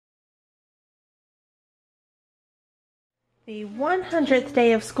The 100th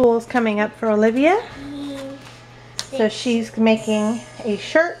day of school is coming up for Olivia. So she's making a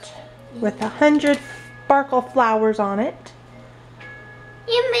shirt with 100 sparkle flowers on it.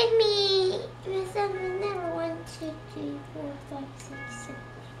 You made me number 1, 2, 3, 4, 5, 6,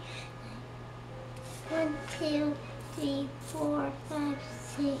 7, 8, 1, 2, 3, 4, 5,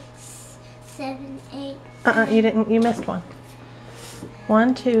 6, 7, 8. You missed one.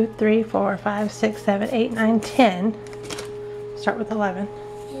 1, 2, 3, 4, 5, 6, 7, 8, 9, 10. Start with 11.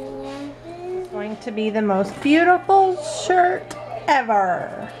 11. It's going to be the most beautiful shirt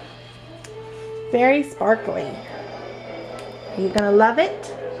ever. Very sparkly. Are you gonna love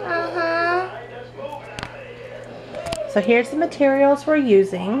it? Uh-huh. So here's the materials we're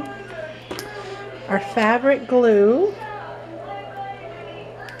using. Our fabric glue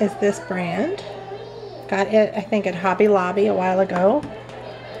is this brand. Got it, I think, at Hobby Lobby a while ago.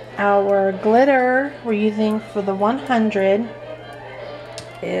 Our glitter we're using for the 100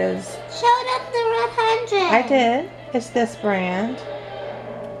 is... Showed up the 100. I did. It's this brand.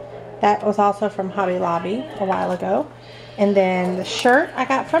 That was also from Hobby Lobby a while ago. And then the shirt I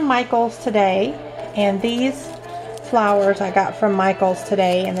got from Michael's today. And these flowers I got from Michael's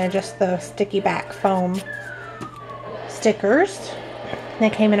today. And they're just the sticky back foam stickers.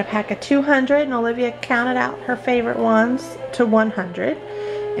 They came in a pack of 200, and Olivia counted out her favorite ones to 100.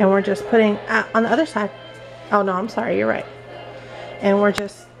 And we're just putting on the other side. Oh no, I'm sorry, you're right. And we're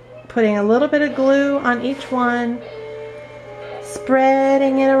just putting a little bit of glue on each one,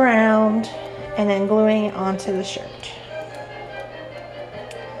 spreading it around, and then gluing it onto the shirt.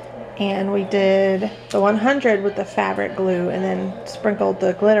 And we did the 100 with the fabric glue and then sprinkled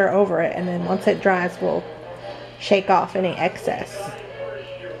the glitter over it, and then once it dries we'll shake off any excess.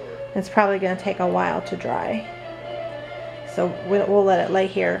 It's probably going to take a while to dry, so we'll let it lay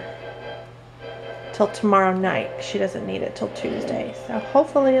here till tomorrow night. She doesn't need it till Tuesday, so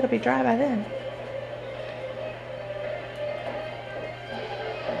hopefully it'll be dry by then.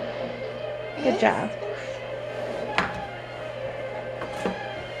 Good job.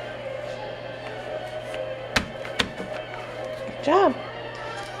 Good job.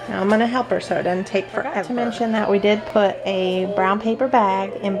 Now I'm going to help her so it doesn't take forever. Forgot to mention that we did put a brown paper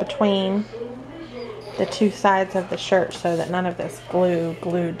bag in between the two sides of the shirt so that none of this glue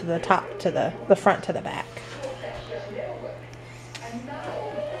glued the top to the front to the back.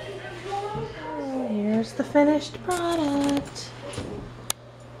 Here's the finished product.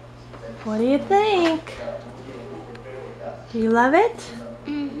 What do you think? Do you love it?